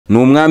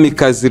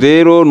Numwamikazi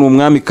rero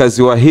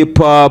numwamikazi wa hip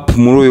hop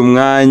muri uyu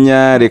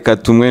mwanya reka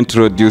tumwe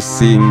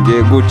introducing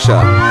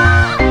guca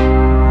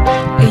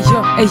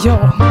Eyo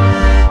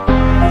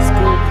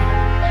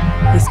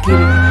It's good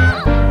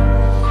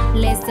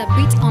Let's a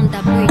beat on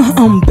the beat.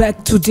 I'm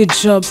back to the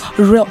job,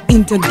 real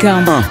in the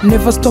game.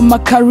 Never stop my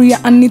career,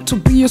 I need to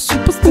be a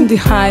superstar. The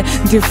high,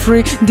 the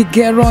free, the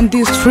girl on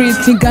the street.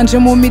 Inganje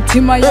mu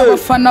mitima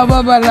y'abafana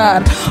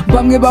babarara.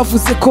 Bamwe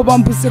bavuze ko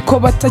bambuze ko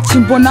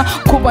batakimbona,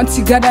 ko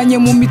bansigaranye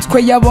mu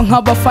mitwe yabo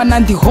nk'abafana.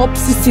 Ndi hop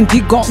sisi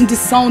ndi go on the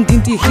sound,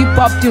 in the hip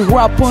hop, the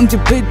rap on the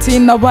beat.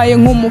 Nabaye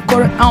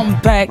nk'umukore, I'm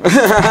back.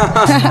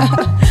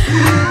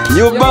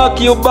 You back.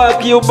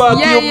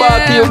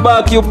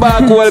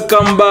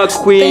 Welcome back,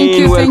 queen.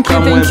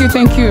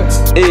 Thank you.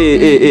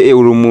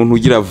 Uri umuntu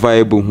ugira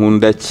vibe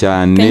nkunda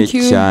cyane.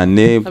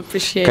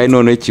 Kandi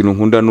none ikintu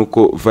nkunda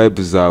nuko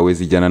vibe zawe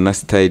zijyana na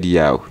style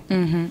yawe.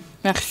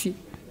 Merci.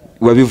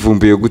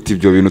 Wabivumbuye gute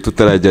ibyo bintu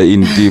tutarajya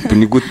in deep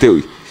ni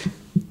gute?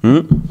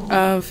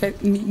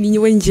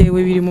 Niwe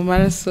njewe biri mu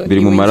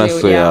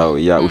maraso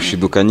yawe ya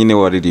ushiduka nyine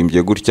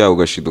waririmbye gutya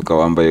ugashiduka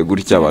wambaye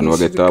gutya abantu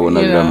bagahita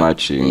babona bira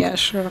matching.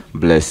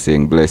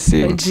 Blessing.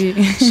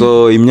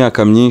 So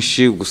imyaka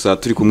myinshi gusa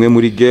turi kumwe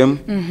muri game.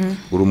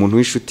 Uri umuntu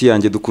w'inshuti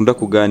yanjye dukunda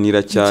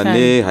kuganira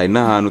cyane, hari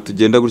n'ahantu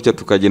tugenda gutya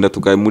tukagenda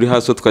muri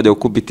haso tukajya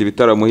gukubita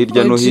ibitaramo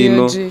hirya no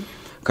hino.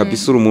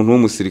 Kabisa uri umuntu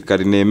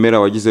w'umusirikari nemera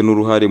wagize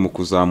n'uruhare mu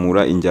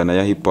kuzamura injyana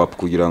ya hip hop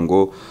kugira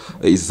ngo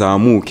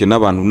izamuke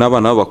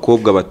n'abana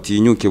b'abakobwa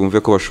batinyuke bumve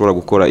ko bashobora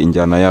gukora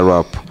injyana ya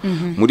rap.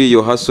 Muri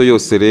iyo haso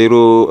yose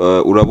rero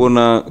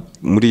urabona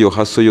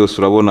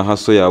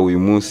haso yawe uyu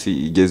munsi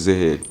igeze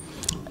he?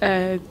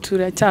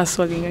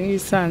 Turacyasoringa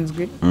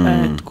nk'ibisanzwe,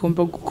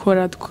 tugomba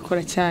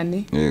dukora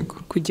cyane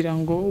kugira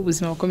ngo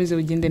ubuzima bukomeze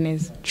bugende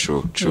neza.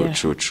 True.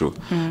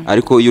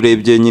 Ariko iyo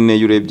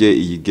urebye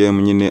iyi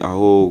game nyine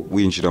aho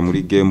winjira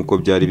muri game uko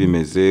byari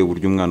bimeze,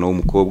 uburyo umwana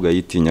w'umukobwa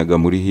yitinyaga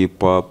muri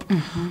hip hop,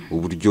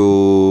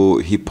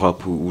 uburyo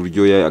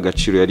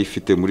agaciro yari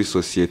ifite muri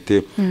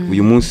societe,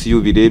 uyu munsi iyo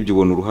ubirebye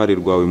ubona uruhare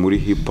rwawe muri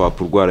hip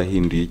hop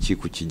rwarahinduye iki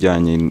ku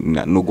kijyanye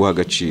no guha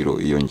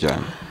agaciro iyo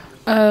njyana?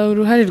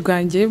 Uruhare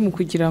rwanjye mu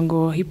kugira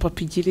ngo hip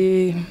hop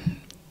igire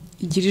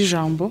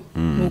ijambo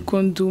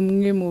nuko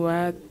ndumwe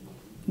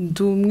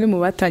mu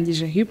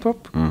batangije hip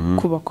hop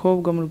ku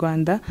bakobwa mu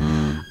Rwanda,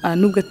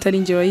 nubwo atari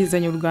nje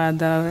wayizanye u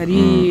Rwanda, ari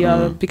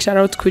big shout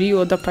out kuri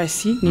Oda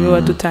Pasi niwe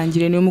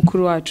wadutangiriye, niwe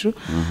mukuru wacu.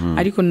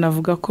 Ariko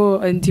navuga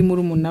ko ndi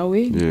muri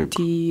umunawe,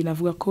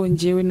 navuga ko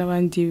njewe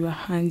n'abandi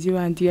bahanzi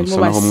bandi barimo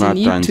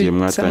basini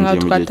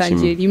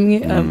twatangiye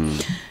rimwe.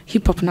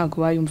 Hip hop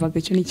ntago bayumvaga,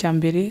 icyo ni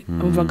cyambere.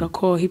 Bumvaga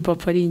ko hip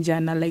hop ari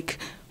injyana like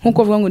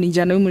nkuko bavuga ngo ni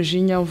injyana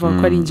y'umujinya, bumvaga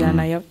ko ari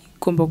injyana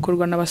igomba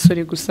gukorwa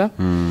n'abasore gusa.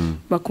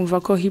 Bakumva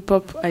ko hip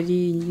hop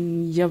ari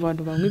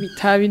y'abantu bamwe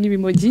bitabi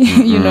n'ibimogi,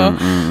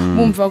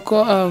 bumva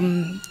ko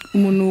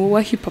umuntu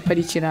wa hip hop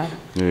ari kirara.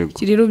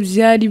 Rero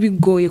byari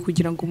bigoye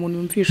kugira ngo umuntu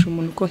yumvishe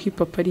umuntu ko hip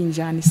hop ari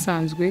injyana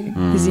isanzwe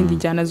izindi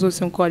njyana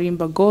zose, nko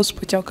arimba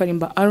gospel cyangwa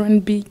arimba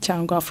R&B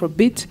cyangwa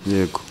afrobeat.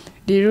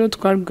 Rero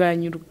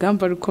twarwanye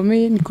urugamba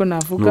rukomeye, niko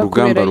navuga,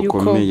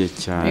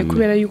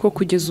 kubera yuko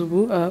kugeza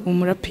ubu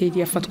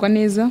umuraperi afatwa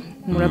neza,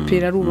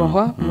 umuraperi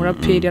arubahwa,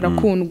 umuraperi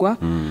arakundwa,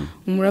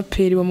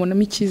 umuraperi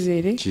bamonamo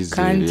icyizere,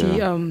 kandi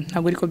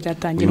ntabwo ariko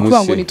byatangiye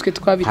kuvuga ngo nitwe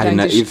twabitangije. Hari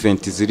na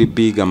event ziri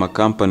big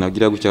amakampanyi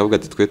agira gutya avuga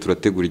ati twe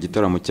turategura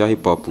igitaramo cya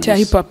hip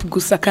hop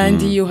gusa,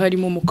 kandi iyo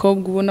harimo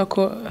umukobwa ubona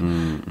ko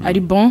ari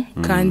bon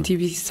kandi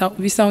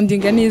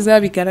bisoundinga neza,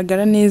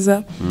 bigaragara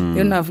neza.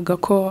 Rero navuga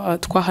ko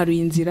twaharuye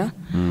inzira,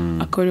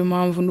 akora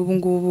impamvu n'ubu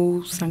ngubu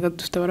usanga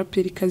dufite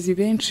abaraperi kazi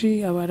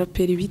benshi,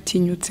 abaraperi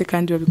bitinyutse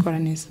kandi babikora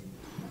neza.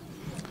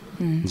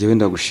 Njyewe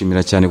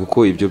ndagushimira cyane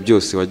kuko ibyo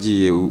byose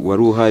wari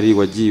uhari,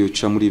 wagiye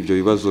uca muri ibyo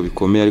bibazo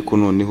bikomeye, ariko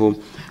noneho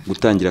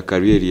gutangira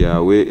career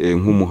yawe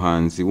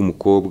nk'umuhanzi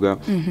w'umukobwa,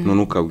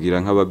 none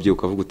ukabwira nk'ababyeyi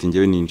ukavuga uti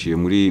njyewe ninjiye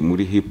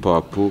muri hip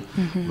hop,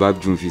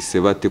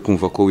 babyumvise bate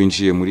kumva ko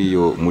winjiye muri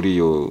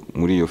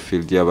iyo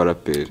field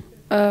y'abaraperi?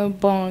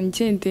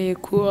 Ngendeye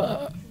ku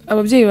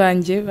ababyeyi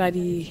banjye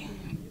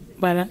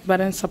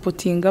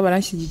baransapotinga,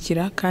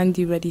 baranshyigikira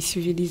kandi bari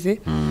civilize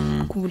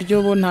ku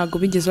buryo bo ntago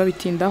bigeze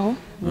babitindaho,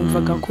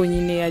 bumvaga ko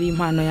nyine ari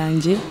impano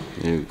yanjye.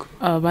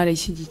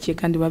 Barayishyigikiye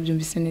kandi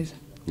babyumvise neza.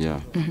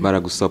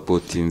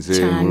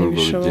 Baragusapotinze muri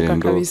urwo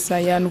rugendo.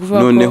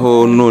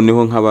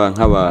 Noneho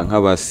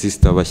nk'aba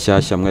sister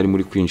bashyashya mwari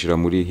muri kwinjira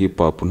muri hip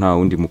hop, nta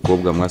wundi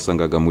mukobwa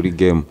mwasangaga muri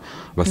game,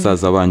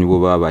 basaza banyu bo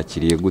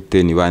babakiriye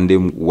gute? Ni bande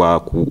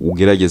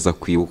ugerageza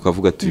kwibuka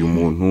ukavuga ati uyu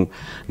muntu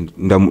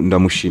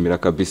ndamushimira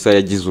kabisa,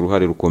 yagize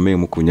uruhare rukomeye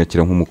mu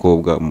kunyakira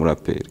nk'umukobwa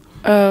muraperi?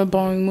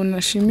 Umuntu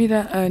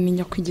nashimira ni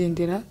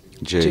nyakwigendera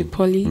J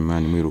Polly,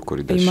 Imana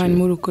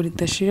imuruko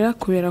ridashira,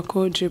 kubera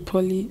ko J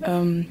Polly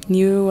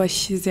niwe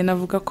washyize,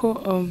 navuga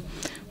ko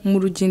mu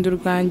rugendo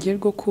rwanjye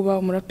rwo kuba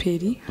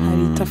umuraperi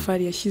hari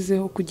itafari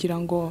yashyizeho kugira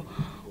ngo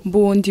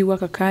mbundi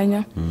w'aka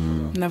kanya.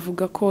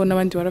 Navuga ko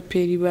n'abandi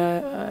baraperi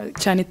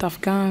cyane Tough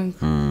Gang,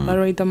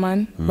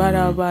 Riderman, bari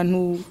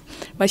abantu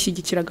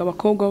bashyigikiraga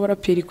abakobwa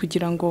b'abaraperi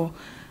kugira ngo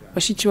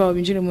bashiki babo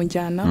binjire mu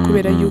njyana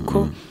kubera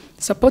yuko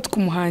support ku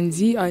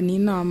muhanzi ni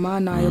inama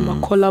nayo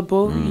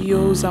makolabo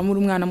iyo uzamura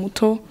umwana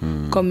muto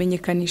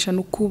ukamenyekanisha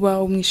no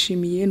kuba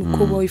umwishimiye no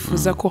kuba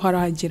wifuza ko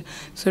harahagera.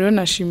 So rero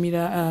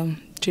nashimira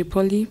Jay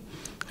Polly,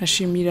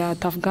 nashimira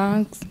Tough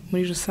Gang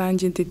muri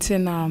rusange ndetse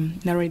na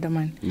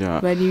Riderman.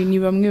 Bari ni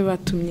bamwe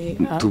batumye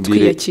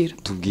twiyakira.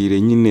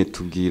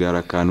 Tubwire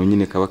arakantu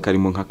nyine kaba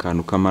karimo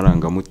nk'akantu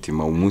kamaranga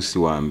mutima umunsi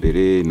wa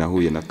mbere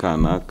nahuye na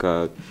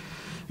kanaka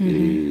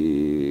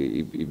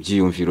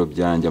ibyiyumviro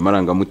byanjye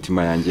amaranga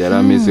mutima yanjye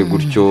yarameze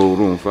gutyo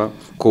urumva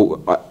ko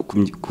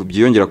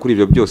kubyiyongera kuri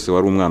ibyo byose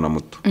wari umwana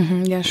muto.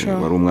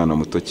 Wari umwana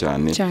muto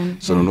cyane.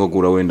 So no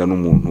gura wenda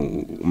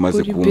n'umuntu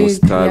umaze kuba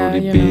umustar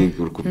uri big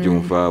uri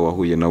kubyumva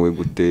wahuye nawe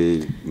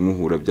gute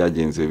muhura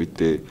byagenze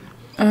bite?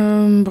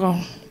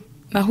 Bon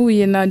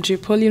nahuye na Jay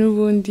Polly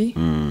n'ubundi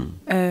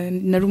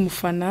nari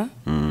umufana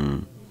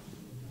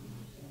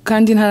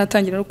kandi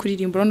ntaratangira no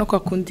kuririmba urabona ko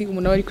akundi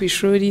umuntu wari ku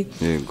ishuri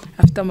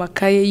afite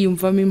amakaye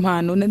yumvamo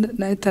impano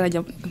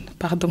natarajya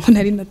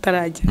nari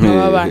natarajya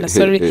n'abana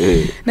sorry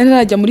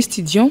narajya muri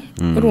studio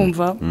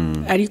urumva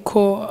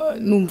ariko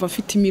numva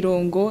afite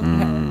imirongo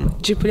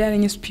Jay Polly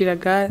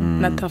yaranyinspiraga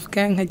na Tough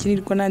Gang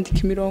nkagirirwa nandika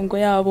imirongo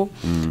yabo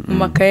mu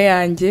makaye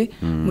yanjye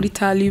muri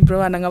Talibre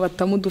abana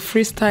nkabatamu du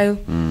freestyle.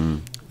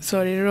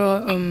 So rero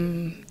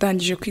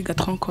ndangije kwiga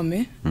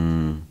troncome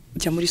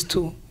njya muri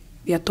studio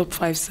ya top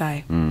 5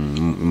 sai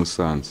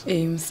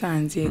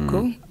Musanze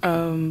yego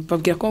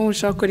babwira ko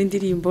ushaka gukora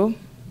indirimbo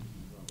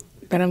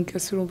barambwira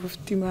se urumva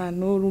ufite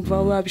impano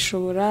urumva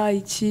wabishobora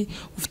iki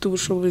ufite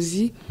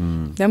ubushobozi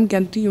ndambwira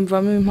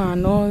ndiyumvamo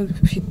impano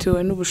ufite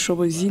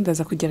n'ubushobozi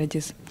ndaza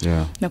kugerageza.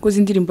 Nakoze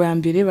indirimbo ya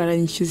mbere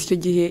baranyishyuza icyo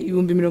gihe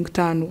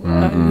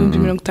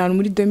 50,000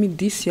 muri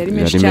 2010 yari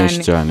menshi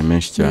cyane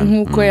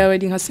nkuko yaba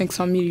ari nka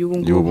 500,000 y'ubu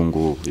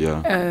ngubu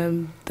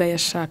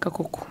ndayashaka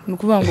koko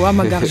nukuvuga ngo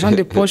wamagara Jean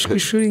de Poche ku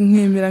ishuri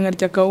nkemera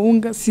nkarya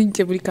kawunga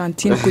sijye buri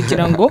kantine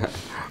kugira ngo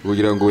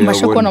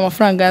mbashe kubona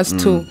amafaranga ya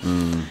stu.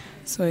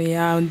 So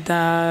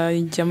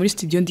ndajya muri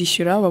studio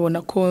ndishyura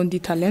babona ko ndi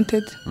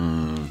talented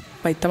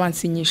bahita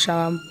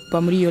bansinyisha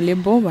ba muri iyo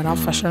label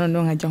baramfasha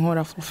noneho nkajya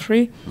nkora for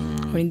free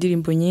muri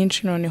indirimbo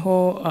nyinshi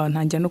noneho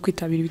ntangira no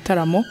kwitabira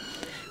ibitaramo.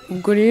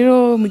 Ubwo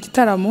rero mu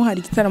gitaramo hari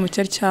igitaramo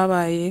cyari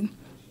cyabaye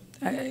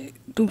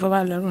ndumva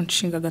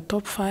bararonshingaga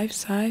top 5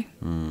 sai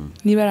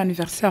niba ari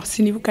anniversaire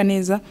sinibuka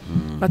neza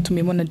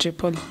batumiyemo na Jay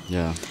Polly.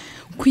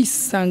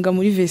 Kwisanga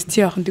muri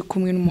vestiaire ndi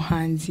kumwe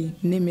n'umuhanzi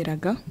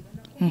nemeraga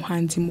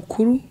umuhanzi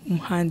mukuru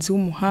umuhanzi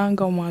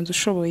w'umuhanga umuhanzi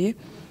ushoboye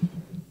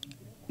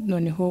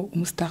noneho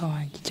umustar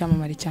wanjye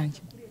cyamamare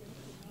cyanjye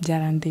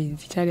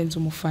byarandenze cyarenze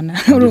umufana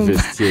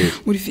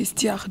muri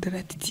vestiaire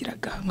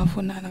daratitiraga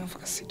nkavuna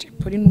nkavuga se Jay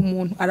Polly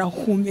n'umuntu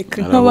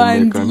arahumeka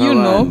nk'abandi you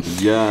know.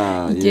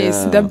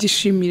 Yes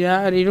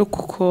ndabyishimira rero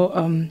kuko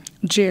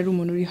Jay ari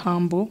umuntu uri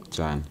humble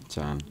cyane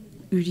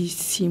uri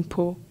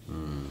simple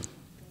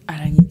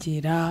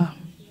aranyegera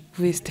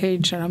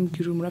stage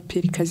arambwira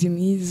umuraperi kazi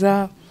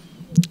mwiza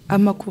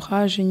ama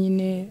courage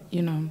nyine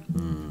you know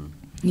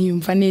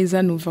niyumva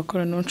neza numva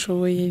ko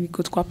nshoboye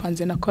niko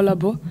twapanze na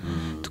collabo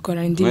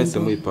tukora indirimbo. Mwese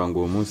muyipanga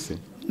uwo munsi?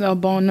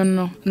 Bon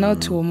no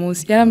not uwo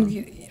munsi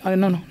yarambwira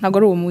no ntago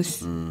ari uwo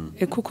munsi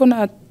kuko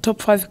na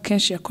top 5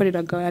 kenshi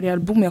yakoreraga ari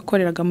album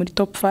yakoreraga muri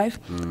top 5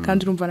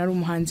 kandi urumva nari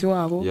umuhanzi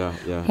wabo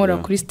nkora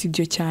kuri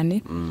studio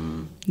cyane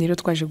rero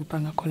twaje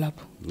gupanga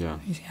collabo.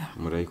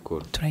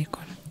 Murayikora?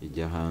 Turayikora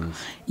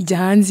ijya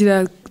hanze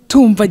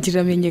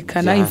iratumbagira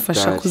amenyekana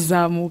ifasha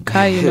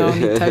kuzamuka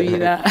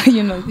nitabira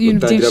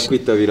utangira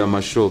kwitabira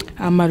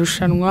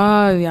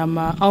amarushanwa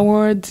ama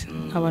award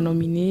aba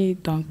nominee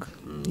donc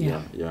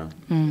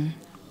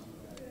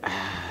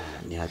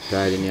ni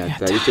hatari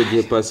icyo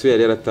gihe Pasi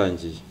yari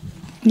yaratangiye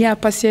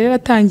Pasi yari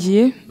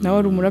yaratangiye nawe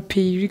ari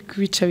umuraperi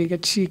kwica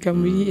bigacika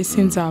muri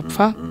ese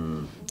nzapfa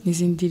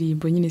n'izindi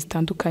ndirimbo nyine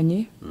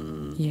zitandukanye.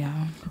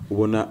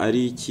 Ubona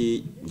ari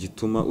iki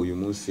gituma uyu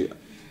munsi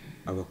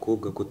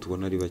abakobwa ko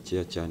tubona ari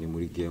bakeya cyane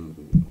muri game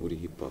muri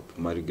hip hop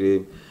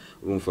malgré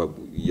urumva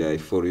ya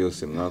effort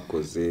yose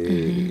mwakoze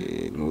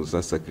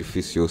nuza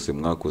sacrifice yose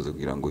mwakoze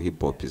kugira ngo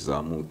hip hop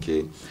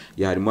izamuke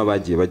harimo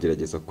abagiye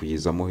bagerageza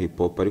kuyizamo hip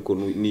hop ariko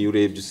niyo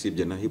urebye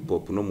usibye na hip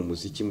hop no mu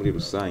muziki muri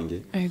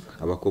rusange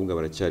abakobwa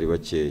baracyari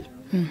bakeya.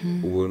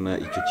 Ubona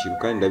icyo kintu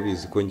kandi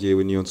ndabizi ko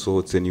ngewe niyo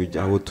nsohotse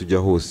niyo aho tujya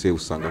hose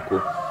usanga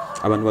ko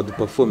abantu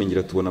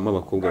baduperformingira tubonamo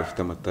abakobwa bafite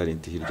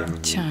amatalent hirya no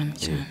hino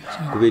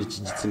kubera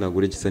iki gitsina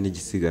gore gisa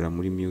n'igisigara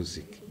muri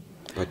music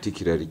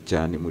particularly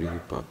cyane muri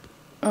hip hop.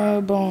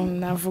 Bon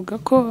navuga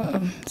ko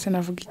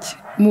sinavuga iki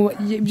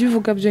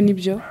bivuga byo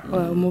nibyo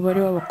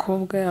umubare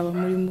w'abakobwa yaba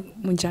muri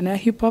mu njyana ya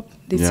hip hop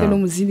ndetse no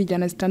mu zindi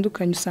njyana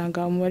zitandukanye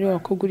usanga umubare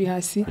w'abakobwa uri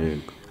hasi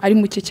ari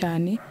muke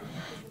cyane.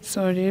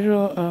 So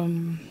rero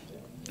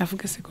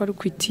navuga se ko ari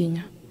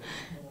kwitinya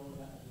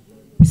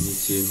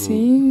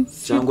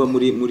cyangwa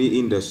muri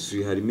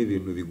industry harimo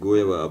ibintu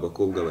bigoye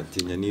abakobwa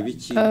batinya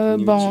n'ibiki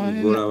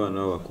bigora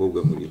abana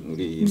b'abakobwa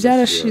muri iyi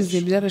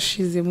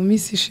byarashize mu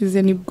minsi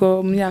ishize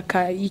nibwo mu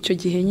myaka y'icyo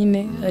gihe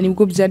nyine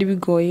nibwo byari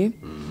bigoye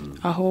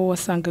aho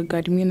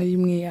wasangaga rimwe na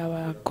rimwe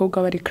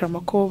abakobwa bareklama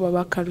ko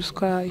babaka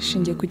ruswa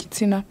ishingiye ku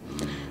gitsina,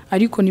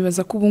 ariko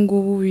nibaza ko ubu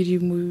ngubu biri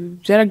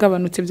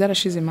byaragabanutse,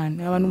 byarashize man.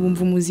 Abantu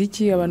bumva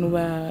umuziki, abantu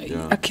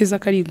akeza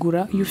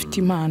karigura, iyo ufite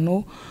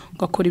impano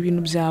ugakora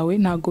ibintu byawe,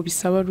 ntago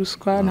bisaba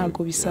ruswa,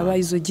 ntago bisaba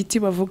izo giti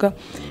bavuga,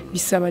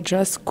 bisaba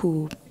just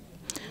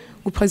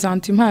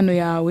gupresenta impano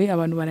yawe,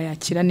 abantu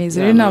barayakira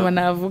neza. Rero naba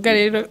navuga,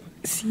 rero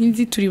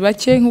sinzi, turi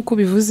bake nkuko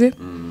bivuze,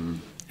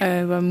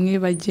 bamwe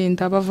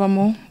bagenda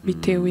bavamo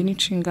bitewe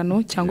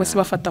n'inshingano cyangwa se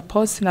bafata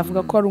pause.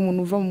 Navuga ko ari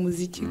umuntu uva mu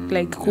muziki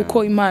like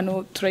kuko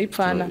impano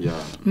turayipfana,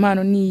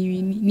 impano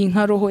ni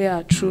nka roho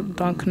yacu,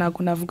 donc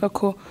nago navuga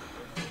ko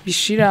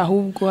bishira,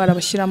 ahubwo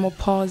harabashyiramo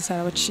pause,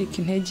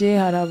 harabacika intege,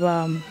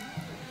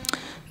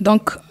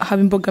 donc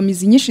haba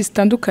imbogamizi nyinshi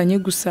zitandukanye.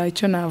 Gusa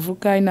icyo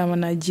navuga, inama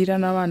nagira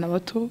n'abana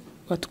bato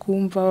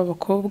batwumva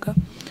b'abakobwa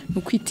ni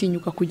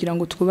ukwitinyuka kugira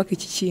ngo twubake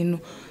iki kintu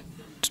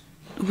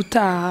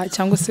ubutaha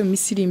cyangwa se mu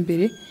minsi iri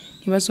imbere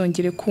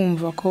ntibazongere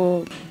kumva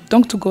ko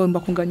donc tugomba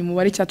kunganya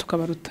umubare cyangwa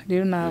tukabaruta.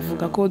 Rero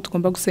navuga ko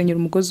tugomba gusenyera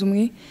umugozi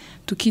umwe,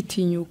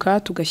 tukitinyuka,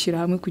 tugashyira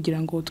hamwe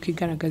kugira ngo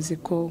twigaragaze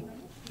ko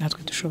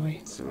natwe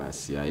dushoboye.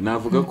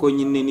 Navuga ko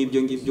nyine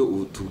n'ibyo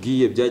ngibyo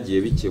tubwiye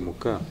byagiye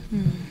bikemuka.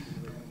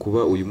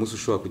 Kuba uyu munsi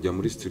ushobora kujya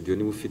muri studio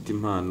niba ufite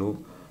impano,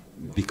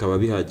 bikaba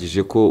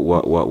bihagije ko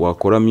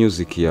wakora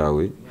music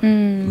yawe,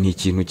 ni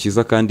ikintu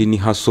cyiza kandi ni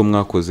haso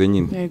mwakoze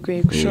nyine.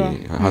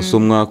 Haso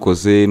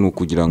mwakoze ni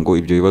ukugira ngo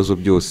ibyo bibazo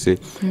byose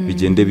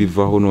bigende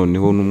bivaho,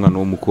 noneho n'umwana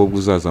w'umukobwa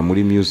uzaza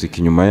muri music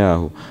nyuma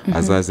yaho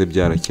azaze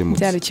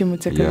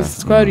byarakemutse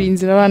kabisa.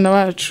 Twarinzira abana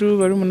bacu,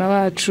 barumuna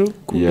bacu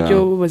ku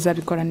buryo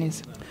bazabikora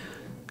neza.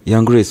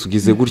 Young Grace,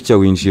 ugize gutya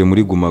winjiye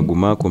muri Guma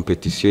Guma,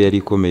 competition yari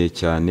ikomeye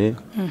cyane,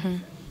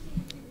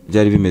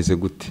 byari bimeze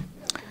gute?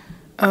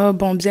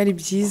 Bon, byari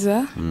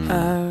byiza,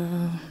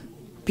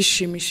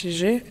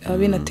 bishimishije,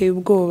 binateye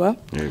ubwoba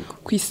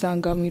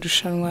kwisanga mu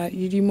irushanwa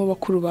ririmo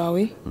bakuru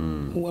bawe,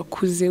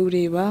 wakuze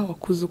ureba,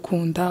 wakuze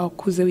ukunda,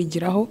 wakuze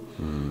wigiraho,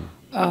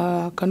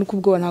 kandi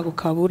ubwoba ntago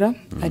kabura,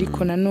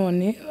 ariko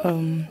nanone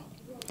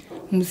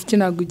umuziki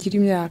ntago ugira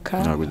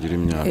imyaka,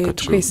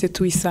 twese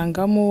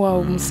tuwisangamo, waba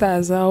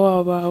umusaza,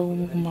 waba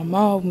umama,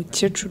 waba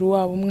umukecuru,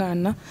 waba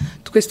umwana,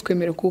 twese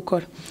twemera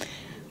kuwukora.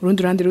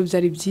 Urundi ruhande rero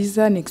byari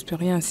byiza, ni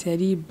experience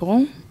yari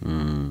bon,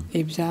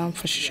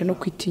 byamfashije no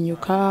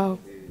kwitinyuka,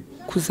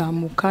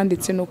 kuzamuka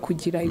ndetse no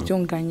kugira ibyo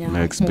nganya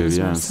na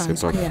experience,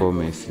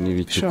 performance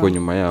n'ibiki ko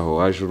nyuma yaho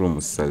waje uri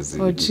umusazi.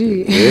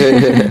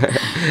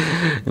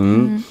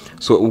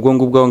 So ubwo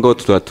ngubwo ngaho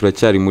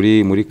turacyari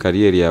muri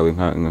career yawe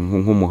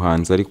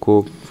nk'umuhanzi,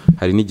 ariko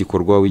hari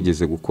n'igikorwa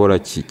wigeze gukora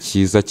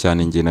cyiza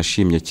cyane, nge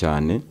nashimye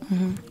cyane,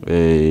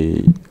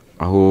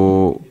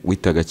 aho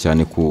witaga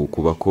cyane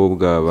ku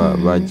bakobwa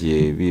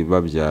bagiye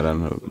babyara,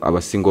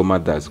 abasingle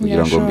mothers,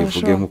 kugira ngo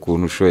mbivuge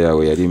nk'ukuntu show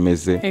yawe yari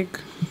imeze.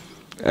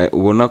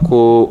 Ubona ko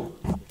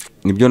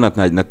nibyo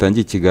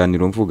natangiye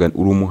ikiganiro mvuga,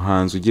 uri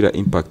umuhanzi ugira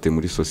impact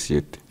muri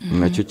society,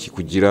 nacyo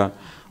kikugira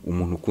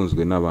umuntu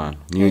ukunzwe n'abantu,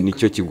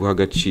 nicyo kiguha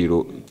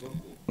agaciro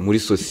muri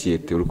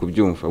society, uri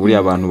kubyumva. Buriya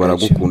abantu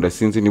baragukunda,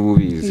 sinzi niba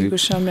ubizi,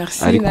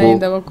 ariko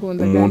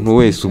umuntu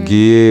wese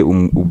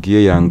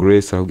ubwiye Young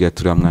Grace ahubwo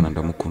turiya mwana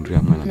ndamukunda,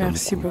 uriya mwana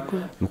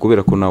ndamukunda, ni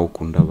ukubera ko nawe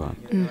ukunda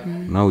abantu,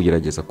 nawe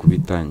ugerageza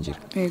kubitangira.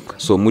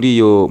 So muri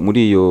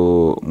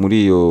iyo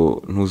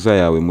ntuza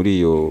yawe,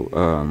 muri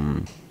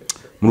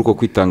uko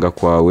kwitanga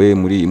kwawe,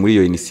 muri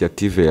iyo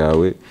initiative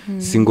yawe,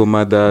 single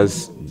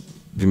mothers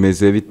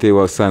bimeze bite?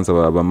 Wasanze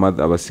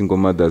abasingle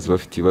mothers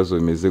bafite ibibazo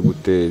bimeze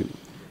gute?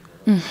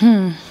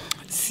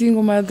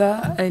 Single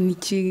mother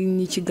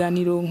ni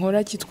ikiganiro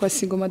nkora cyitwa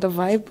Single Mother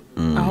Vibe,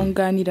 aho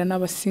nganira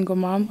n'abasingle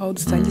mom, aho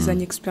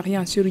dusangizanya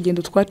experience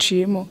y'urugendo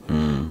twaciyemo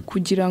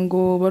kugira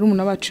ngo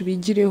barumuna bacu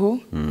bigireho,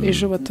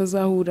 ejo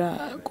batazahura.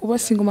 Kuba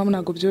single mom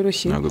ntago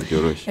byoroshye.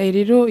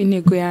 Rero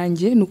intego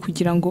yanjye ni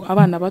ukugira ngo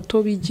abana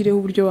bato bigireho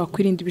uburyo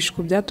bakwirinda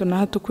ibishuko bya hato na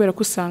hato, kubera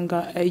ko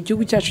usanga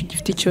igihugu cyacu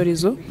gifite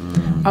icyorezo,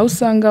 aho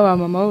usanga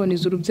abamama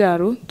baboneza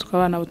urubyaro,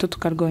 tukabana bato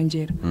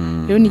tukarwongera.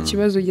 Rero ni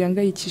ikibazo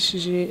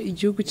gihangayikishije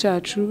igihugu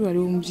cyacu, ari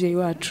umubyeyi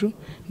wacu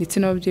ndetse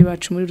n'ababyeyi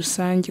bacu muri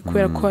rusange,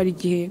 kubera ko hari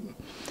igihe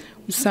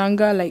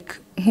usanga like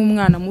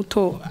nk'umwana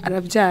muto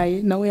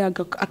arabyaye, nawe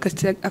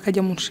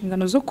akajya mu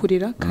nshingano zo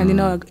kurera, kandi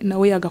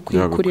nawe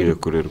yagakwiye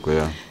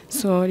kurerwa.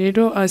 So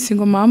rero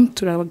single mom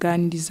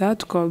turabaganiriza,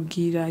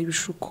 tukababwira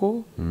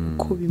ibishuko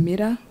ko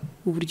bimera,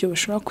 uburyo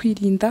bashobora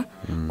kwirinda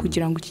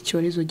kugira ngo iki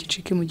cyorezo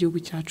gicike mu gihugu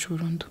cyacu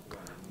burundu.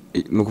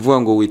 Ni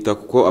ukuvuga ngo wita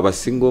kuko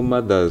abasingle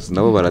mothers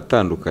nabo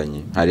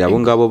baratandukanye, hari abo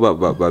ngabo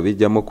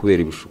babijyamo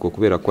kubera ibishuko,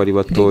 kubera ko ari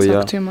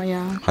batoya,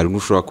 hari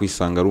n'ushobora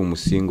kwisanga ari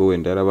umusingo,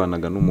 wenda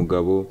yarabanaga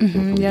n'umugabo,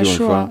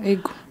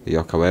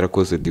 akaba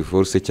yarakoze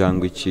divorce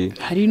cyangwa iki.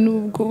 Hari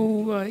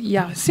nubwo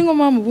single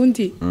mom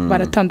ubundi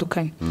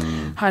baratandukanye.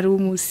 Hari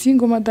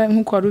umusingle mother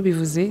nk'uko wari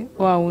ubivuze,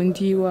 wa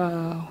wundi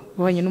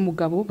wabanye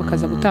n'umugabo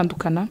bakaza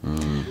gutandukana.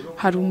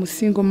 Hari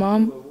umusingle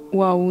mom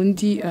wa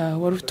wundi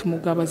wari ufite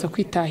umugabo aza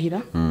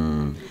kwitahira.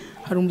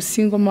 Hari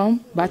umusingle mom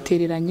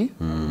batereranye.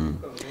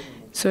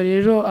 so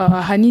rero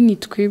ahanini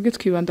twebwe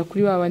twibanda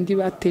kuri babandi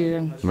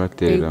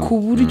batereranywe ku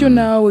buryo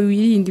nawe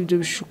wirinda ibyo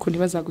bishuko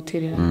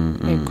ntibazagutererana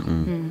yego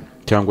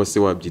cyangwa se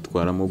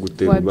wabyitwaramo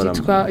gute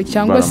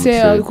cyangwa se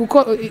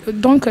kuko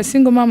donc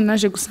single mom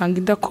naje gusanga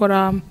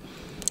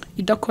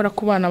idakora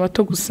ku bana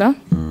bato gusa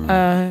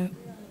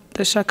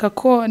ndashaka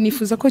ko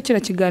nifuza ko kira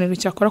kiganiro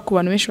cyakora ku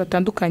bantu benshi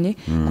batandukanye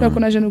kubera ko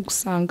naje no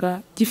gusanga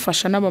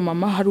gifasha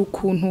n'abamama hari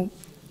ukuntu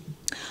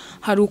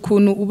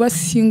uba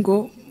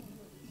single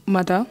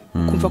mada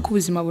ukumva ko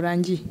ubuzima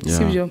burangiye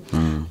sibyo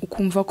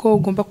ukumva ko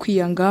ugomba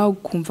kwiyanga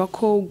ukumva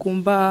ko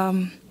ugomba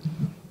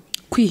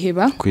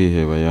kwiheba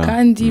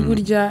kandi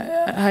burya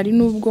hari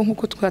nubwo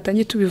nkuko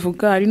twatangiye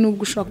tubivuga hari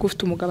nubwo ushobora kuba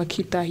ufite umugabo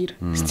akitahira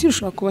still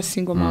ushobora kuba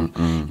single mom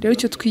rero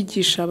icyo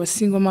twigisha aba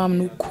single mom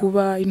ni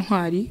kuba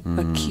intwari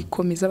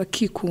bakikomeza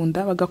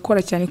bakikunda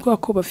bagakora cyane kuko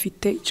ko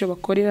bafite icyo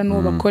bakorera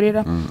n'uwo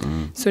bakorera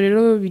so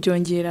rero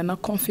byongera na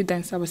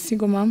confidence aba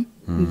single mom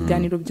mu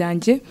biganiro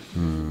byanjye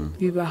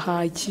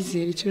bibaha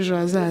icyizere cy'ejo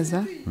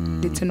hazaza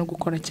ndetse no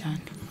gukora cyane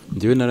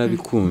njyewe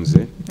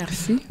narabikunze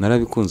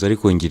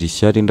ariko ngira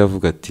ishyari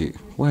ndavuga ati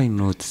why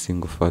not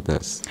single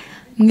fathers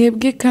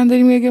mwebwe kandi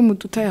ari mwebwe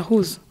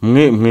mudutayahuza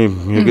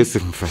mwebwe se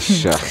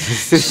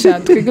mfasha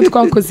twebwe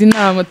twakoze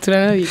inama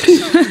turanabica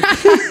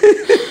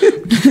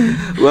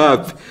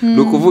wapi ni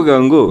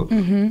ukuvuga ngo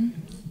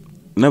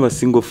n'aba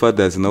single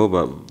fathers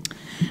nabo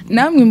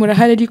namwe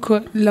murahari ariko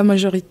la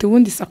majorité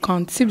ubundi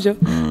 50 sibyo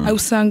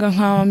usanga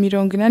nka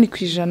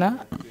 80%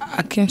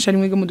 akenshi ari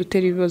mwege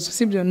mudutera ibibazo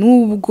sibyo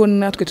nubwo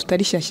natwe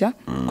tutari shyashya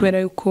kubera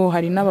yuko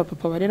hari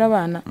n'abapapa barera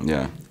abana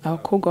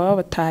abakobwa baba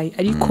bataye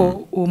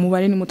ariko uwo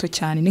mubare ni muto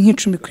cyane ni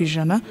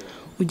nk'10%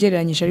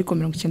 ugereranyije ariko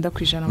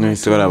 90%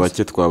 mwese bari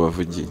abake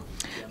twabavugiye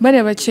bari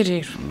abake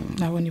rero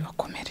nabo ni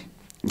bakomere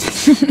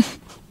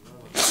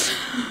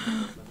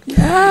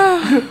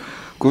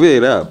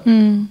kubera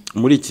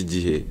muri iki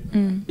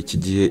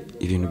gihe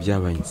ibintu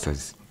byabaye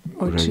insazi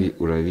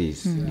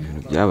urabizi ibintu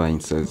byabaye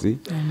insazi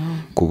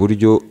ku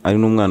buryo ari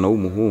n'umwana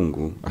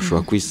w'umuhungu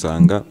ashobora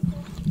kwisanga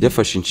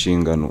yafashe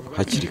inshingano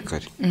hakiri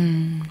kare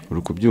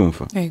uri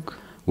kubyumva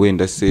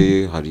wenda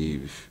se hari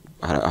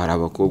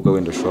abakobwa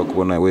wenda ashobora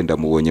kubona wenda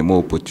mubonyemo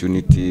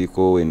opportunity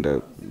ko wenda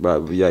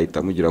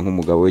yahita mugira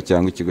nk'umugabo we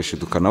cyangwa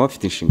ikigashiduka nawe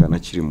afite inshingano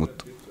akiri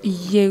muto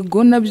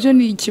yego nabyo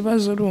ni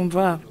ikibazo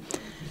urumva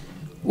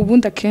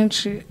ubundi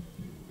akenshi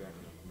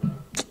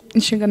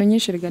inshingano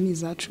nyinshi rega ni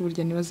izacu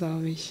burya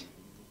ntibazababeshye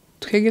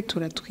twege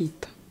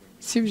turatwita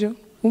sibyo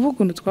uvuga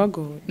ukuntu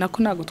twagowe nako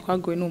ntago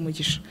twagowe ni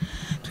umugisha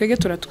twege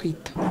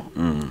turatwita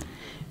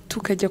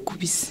tukajya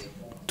kubise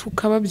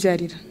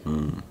tukababyarira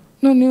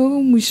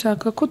noneho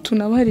mushaka ko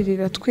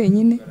tunabaririra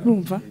twenyine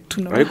urumva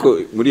ariko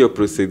muri iyo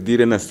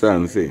procedure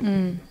nasanze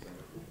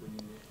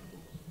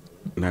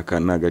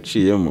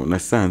nagaciyemo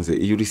nasanze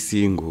iyo uri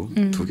single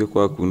tuvuge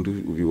kwa kundi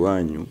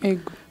ubiwanyu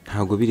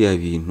ntago biriya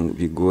bintu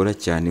bigora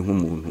cyane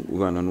nk'umuntu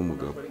ubana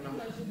n'umugabo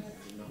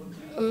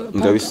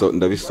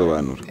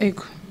ndabisobanura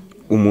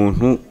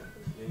umuntu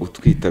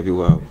utwita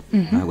biwabo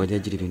ntabwo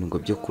yagira ibintu ngo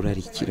byo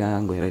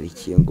kurarikira ngo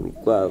yararikiye ngo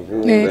urukwavu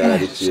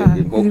yararikiye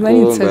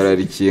inkoko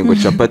yararikiye ngo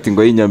capati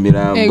ngo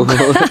y'inyamirambo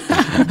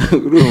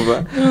urumva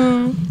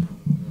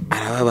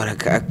arababara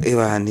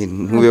ebani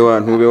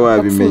ntube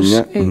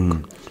wabimenya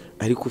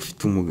ariko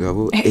ufite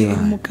umugabo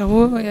umugabo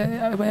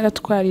aba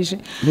yaratwarije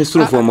mbese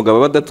urumva uwo mugabo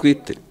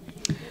badatwite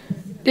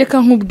reka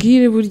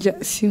nkubwire burya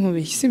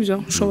sinkubeshye sibyo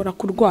ushobora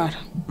kurwara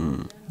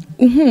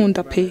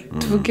unkunda pe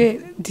tuvuge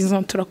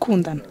disons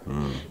turakundana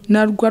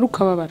narwara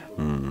ukababara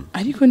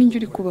ariko ninjye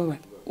uri kubabara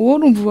uwo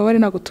urumva ubabare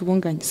ntabwo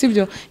tubunganye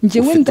sibyo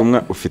njyewe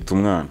ufite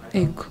umwana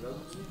yego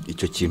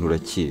icyo kintu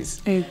urakizi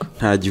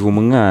nta gihe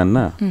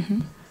umwana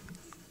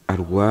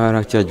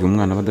arwara cyagiye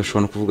umwana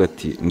badashobora no kuvuga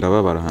ati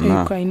ndababara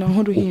hana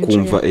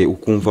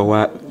ukumva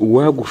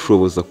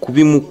wagushoboza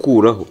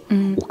kubimukuraho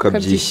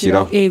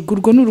ukabyishyiraho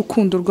urwo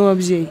n'urukundo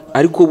rw'ababyeyi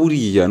ariko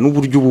buriya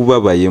n'uburyo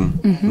ububabayemo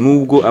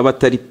nubwo aba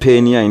atari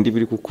peni yindi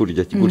biri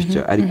kukurya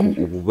gutya ariko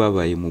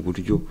ububabaye mu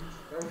buryo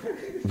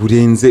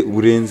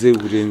burenze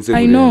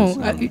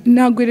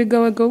ntabwo erega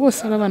abagabo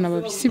bose ari abana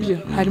babi sibyo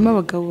harimo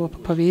abagabo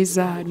bapapa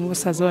beza harimo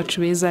basaza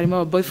bacu beza harimo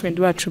aba boyfriend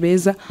bacu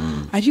beza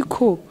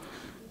ariko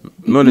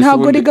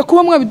ntabwo rega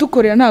kuba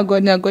mwabidukorera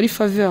ntabwo ari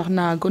faveur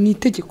ntabwo ni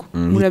itegeko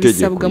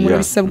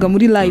murabisabwa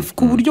muri live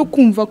ku buryo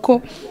kumva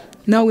ko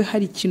nawe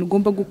hari ikintu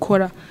ugomba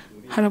gukora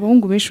hari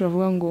abahungu benshi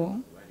bavuga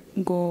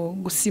ngo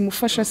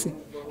simufasha se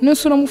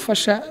nose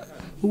uramufasha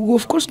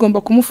of course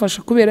ugomba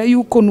kumufasha kubera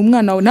yuko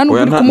n'umwana wawe nta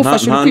nubwo uri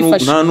kumufasha uri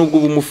kwifasha nta nubwo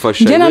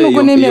ubumufasha njye nta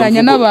nubwo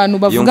nemeranya n'abantu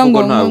bavuga ngo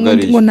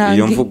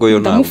iyo mvugo yo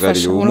ntabwo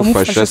ari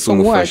umufasha si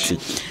umufasha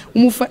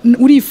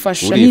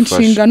urifasha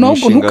n'inshingano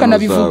ahubwo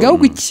ntukanabivuga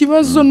ahubwo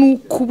ikibazo ni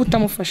uko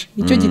utamufasha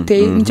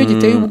nicyo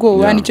giteye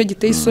ubwoba nicyo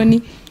giteye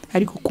isoni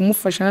ariko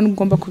kumufasha nta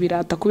ugomba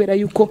kubirata kubera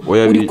yuko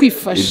uri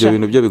kwifasha ibyo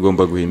bintu byo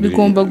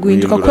bigomba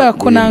guhinduka kubera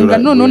ko nanga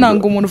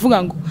nanga umuntu uvuga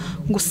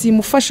ngo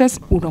simufasha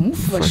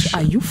uramufasha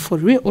ayu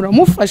for real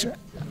uramufasha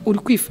uri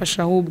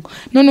kwifasha ahubwo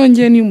noneho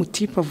ngiye niyo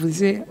umutipe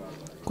avuze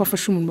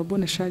kwafasha umuntu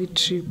babona shari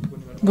cheap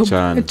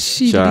cyane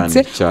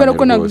kubera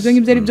ko naguze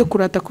nk'ibyo ari byo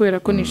kurata kubera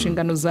ko ni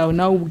inshingano zawe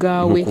nawe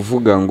ubwawe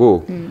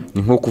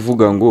ni nko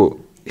kuvuga ngo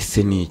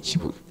ese ni iki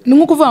ni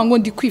nko kuvuga ngo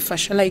ndi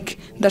kwifasha like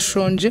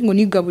ndashonje ngo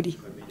nigaburi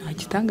nta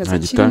gitangaza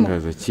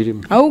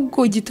kirimo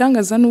ahubwo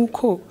igitangaza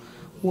nuko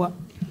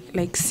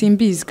like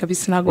simbizi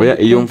kabisa ntago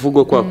oya iyo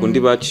mvugo kwa kundi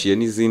baciye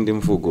n'izindi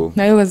mvugo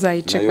nayo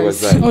bazayice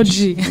kabisa OG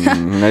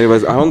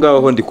aho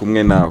ngaho ndi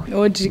kumwe nawe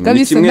OG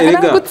kabisa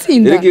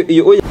naragutsinda